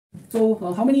So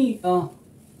how many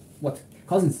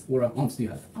cousins or aunts do you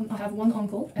have? I have one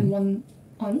uncle and one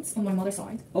aunt on my mother's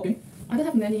side. Okay. I don't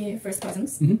have many first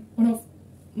cousins. One of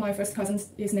my first cousins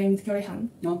is named Kyori Han.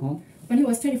 When he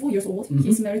was 24 years old,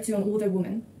 he's married to an older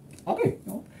woman. Okay.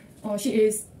 She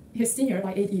is his senior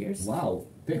by 8 years. Wow,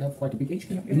 they have quite a big age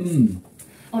gap.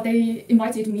 They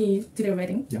invited me to their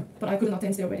wedding, Yeah. but I couldn't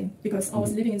attend their wedding because I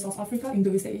was living in South Africa in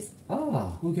those days.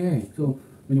 Ah, okay. So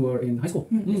when you were in high school?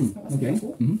 Yes, I was in high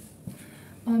school.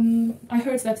 I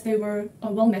heard that they were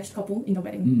a well-matched couple in the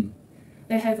wedding.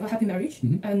 They have a happy marriage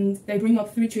and they bring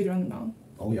up 3 children now.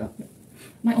 Oh yeah.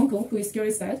 My uncle, who is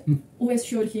Kyori's dad, always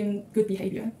showed him good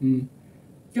behavior.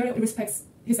 Kyori respects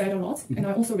his dad a lot, and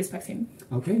I also respect him.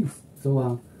 Okay,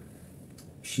 so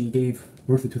she gave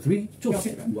birth to 3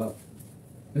 children. Yeah, Wow.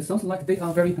 It sounds like they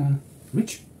are very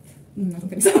rich. I don't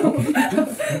think so.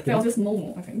 They are just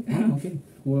normal, I think. Okay.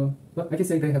 Well, but I can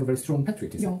say they have a very strong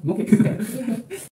patriotism. Yeah. Okay.